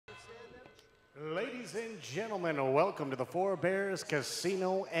Ladies and gentlemen, welcome to the Four Bears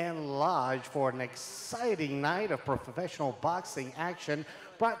Casino and Lodge for an exciting night of professional boxing action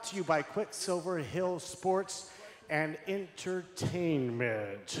brought to you by Quicksilver Hill Sports and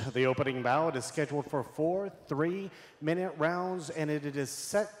Entertainment. The opening bout is scheduled for 4 3-minute rounds, and it is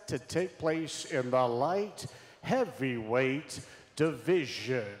set to take place in the light heavyweight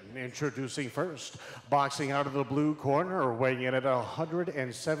division. Introducing first, boxing out of the blue corner, weighing in at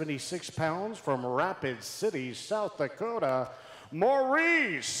 176 pounds from Rapid City, South Dakota,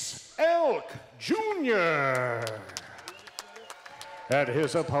 Maurice Elk Jr. And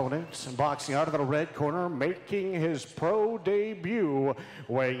his opponent, boxing out of the red corner, making his pro debut,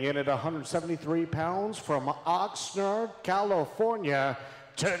 weighing in at 173 pounds from Oxnard, California,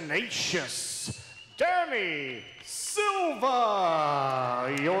 Tenacious Danny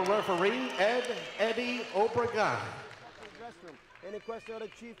Silva. Your referee, Eddie Obregon. Any question of the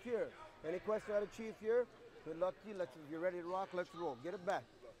chief here? Any question of the chief here? Good luck to you. If you're ready to rock, let's roll. Get it back.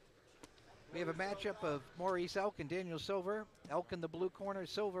 We have a matchup of Maurice Elk and Daniel Silva. Elk in the blue corner,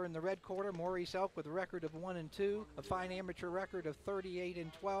 Silva in the red corner. Maurice Elk with a record of 1-2, a fine amateur record of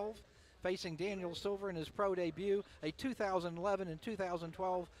 38-12. Facing Daniel Silva in his pro debut, a 2011 and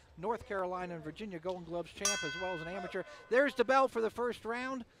 2012 North Carolina and Virginia Golden Gloves champ, as well as an amateur. There's the bell for the first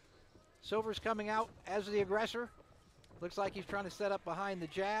round. Silva's coming out as the aggressor. Looks like he's trying to set up behind the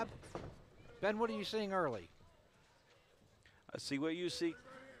jab. Ben, what are you seeing early? I see what you see.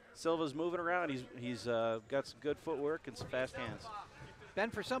 Silva's moving around. He's got some good footwork and some fast hands. Ben,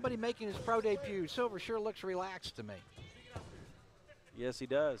 for somebody making his pro debut, Silva sure looks relaxed to me. Yes, he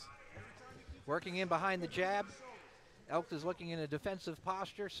does. Working in behind the jab. Elk is looking in a defensive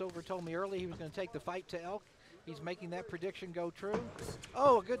posture. Silva told me early he was going to take the fight to Elk. He's making that prediction go true.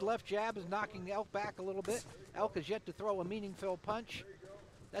 Oh, a good left jab is knocking Elk back a little bit. Elk has yet to throw a meaningful punch.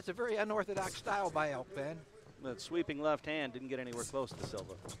 That's a very unorthodox style by Elk, Ben. That sweeping left hand didn't get anywhere close to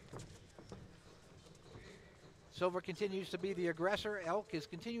Silva. Silva continues to be the aggressor. Elk is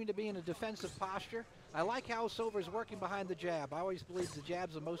continuing to be in a defensive posture. I like how Silva's working behind the jab. I always believe the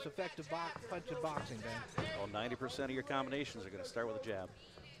jab's the most effective punch in boxing, Ben. Well, 90% of your combinations are going to start with a jab.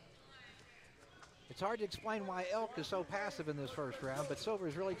 It's hard to explain why Elk is so passive in this first round, but Silva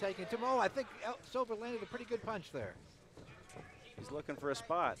is really taking it to him. Oh, I think Silva landed a pretty good punch there. He's looking for a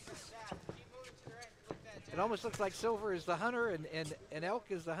spot. It almost looks like Silva is the hunter and Elk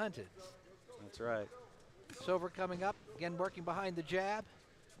is the hunted. That's right. Silva coming up, again working behind the jab.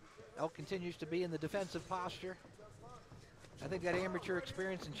 Elk continues to be in the defensive posture. I think that amateur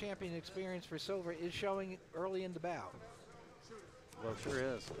experience and champion experience for Silva is showing early in the bout. Well, it sure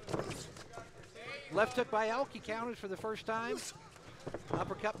is. Left hook by Elk, he counters for the first time.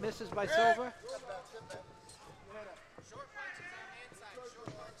 Uppercut misses by Silva.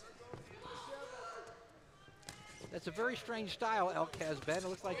 That's a very strange style Elk has, Ben. It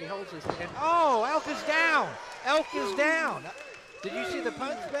looks like he holds his hand. Oh, Elk is down. Elk is down. Did you see the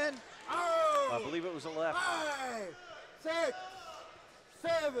punch, Ben? I believe it was a left. 5, 6,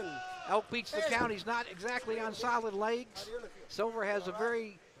 7. Elk beats the count. He's not exactly on solid legs. Silva has a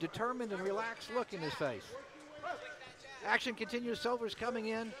very determined and relaxed look in his face. Action continues. Silva's coming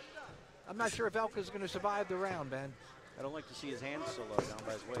in. I'm not sure if Elk is going to survive the round, Ben. I don't like to see his hands so low down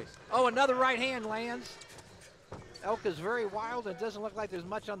by his waist. Oh, another right hand lands. Elk is very wild, and it doesn't look like there's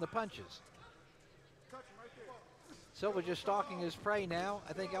much on the punches. Silva just stalking his prey now.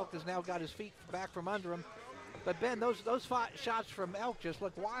 I think Elk has now got his feet back from under him. But Ben, those shots from Elk just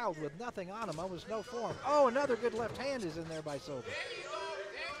look wild with nothing on them, almost no form. Oh, another good left hand is in there by Silva.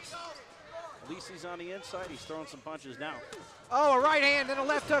 At least he's on the inside. He's throwing some punches now. Oh, a right hand and a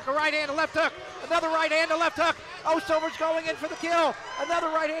left hook, a right hand, a left hook. Another right hand, a left hook. Oh, Silva's going in for the kill. Another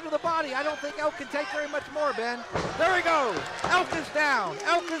right hand to the body. I don't think Elk can take very much more, Ben. There he goes. Elk is down.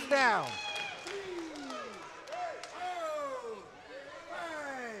 Elk is down.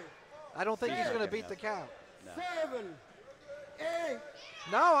 I don't think he's going to beat the count. No. 7, 8.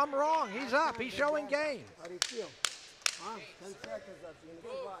 No, I'm wrong. He's up. He's showing game. How do you feel? 10 seconds left. You're going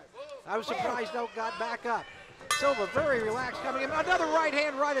to go 5. I was surprised Elk got back up. Silva very relaxed coming in. Another right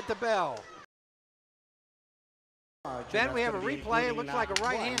hand right at the bell. Ben, we have a replay. It looks like a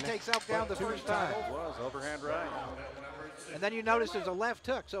right hand takes Elk down the first time. It was overhand right. And then you notice there's a left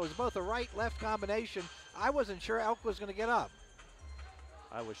hook. So it's both a right-left combination. I wasn't sure Elk was going to get up.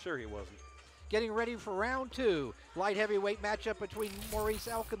 I was sure he wasn't. Getting ready for round 2. Light heavyweight matchup between Maurice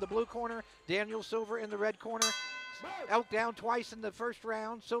Elk in the blue corner, Daniel Silva in the red corner. Elk down twice in the first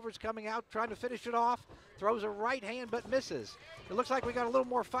round. Silva's coming out, trying to finish it off. Throws a right hand, but misses. It looks like we got a little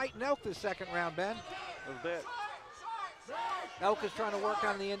more fight in Elk this second round, Ben. A little bit. Elk is trying to work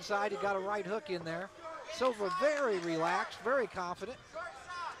on the inside. He got a right hook in there. Silva very relaxed, very confident.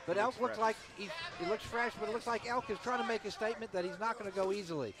 But Elk looks like he looks fresh, but it looks like Elk is trying to make a statement that he's not going to go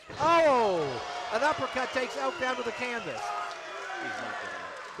easily. Oh! An uppercut takes Elk down to the canvas. He's not getting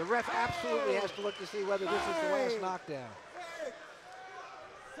it. The ref absolutely has to look to see whether this is the last knockdown.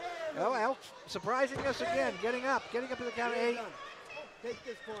 Oh, Elk surprising us again, getting up to the count of 8. Take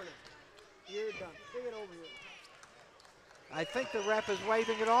this corner. You're done. Take it over here. I think the ref is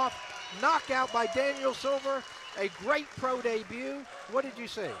waving it off. Knockout by Daniel Silva, a great pro debut. What did you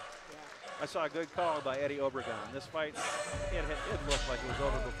see? I saw a good call by Eddie Obregon. This fight, it looked like it was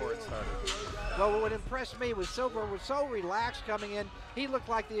over before it started. Well, what impressed me was Silva was so relaxed coming in. He looked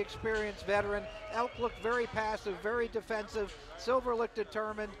like the experienced veteran. Elk looked very passive, very defensive. Silva looked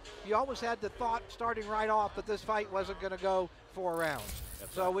determined. You almost had the thought starting right off that this fight wasn't going to go 4 rounds.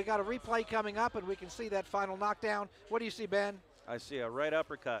 So we got a replay coming up, and we can see that final knockdown. What do you see, Ben? I see a right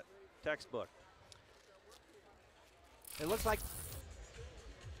uppercut, textbook. It looks like,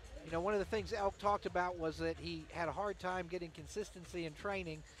 you know, one of the things Elk talked about was that he had a hard time getting consistency in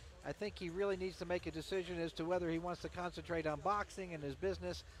training. I think he really needs to make a decision as to whether he wants to concentrate on boxing and his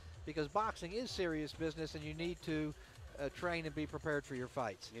business, because boxing is serious business, and you need to train and be prepared for your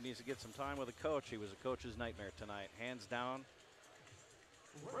fights. He needs to get some time with a coach. He was a coach's nightmare tonight, hands down.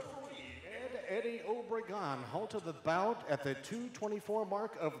 Referee Eddie Obregon halted the bout at the 2:24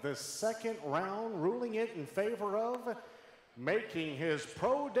 mark of the 2nd round, ruling it in favor of, making his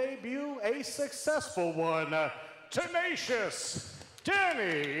pro debut a successful one, tenacious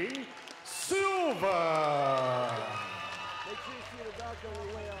Danny Silva. Make sure you see the doctor on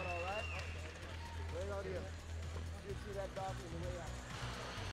the way out, all right? Right out here. You see that doctor.